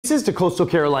pieces to Coastal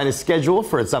Carolina's schedule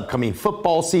for its upcoming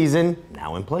football season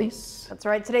now in place. That's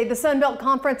right. Today, the Sun Belt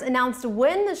Conference announced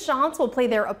when the Chants will play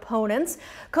their opponents.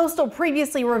 Coastal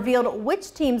previously revealed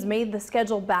which teams made the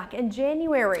schedule back in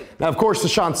January. Now, of course, the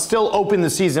Chants still open the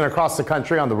season across the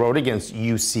country on the road against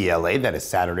UCLA. That is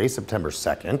Saturday, September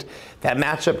 2nd. That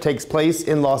matchup takes place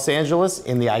in Los Angeles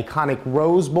in the iconic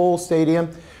Rose Bowl Stadium,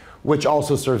 which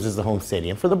also serves as the home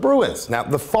stadium for the Bruins. Now,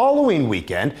 the following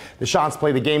weekend, the Chants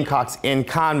play the Gamecocks in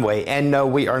Conway. And no,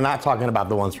 we are not talking about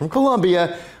the ones from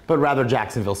Columbia, but rather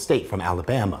Jacksonville State from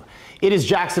Alabama. It is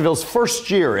Jacksonville's first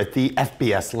year at the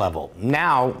FBS level,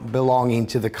 now belonging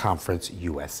to the Conference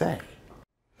USA.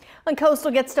 And Coastal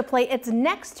gets to play its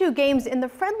next two games in the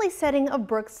friendly setting of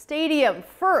Brooks Stadium.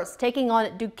 First, taking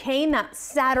on Duquesne that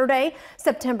Saturday,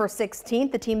 September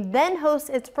 16th. The team then hosts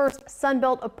its first Sun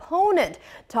Belt opponent,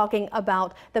 talking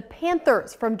about the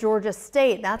Panthers from Georgia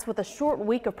State. That's with a short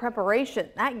week of preparation.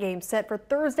 That game set for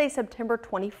Thursday, September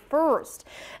 21st.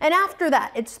 And after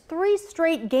that, it's 3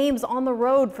 straight games on the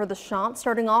road for the Chants,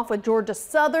 starting off with Georgia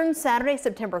Southern Saturday,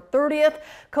 September 30th.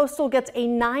 Coastal gets a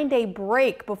 9-day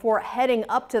break before heading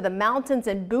up to the mountains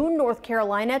in Boone, North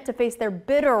Carolina to face their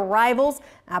bitter rivals,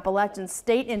 Appalachian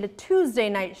State, in a Tuesday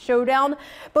night showdown.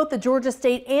 Both the Georgia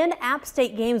State and App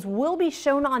State games will be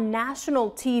shown on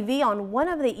national TV on one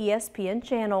of the ESPN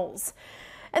channels.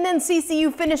 And then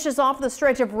CCU finishes off the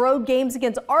stretch of road games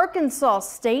against Arkansas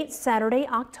State Saturday,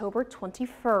 October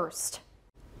 21st.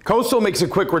 Coastal makes a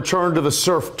quick return to the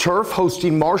surf turf,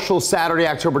 hosting Marshall Saturday,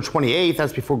 October 28th.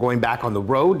 That's before going back on the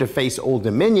road to face Old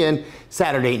Dominion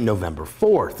Saturday, November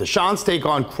 4th. The Chants take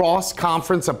on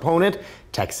cross-conference opponent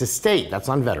Texas State. That's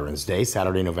on Veterans Day,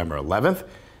 Saturday, November 11th.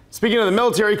 Speaking of the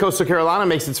military, Coastal Carolina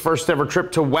makes its first ever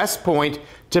trip to West Point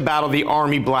to battle the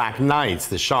Army Black Knights.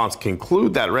 The Chants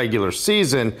conclude that regular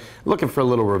season looking for a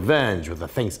little revenge with a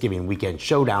Thanksgiving weekend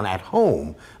showdown at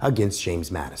home against James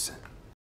Madison.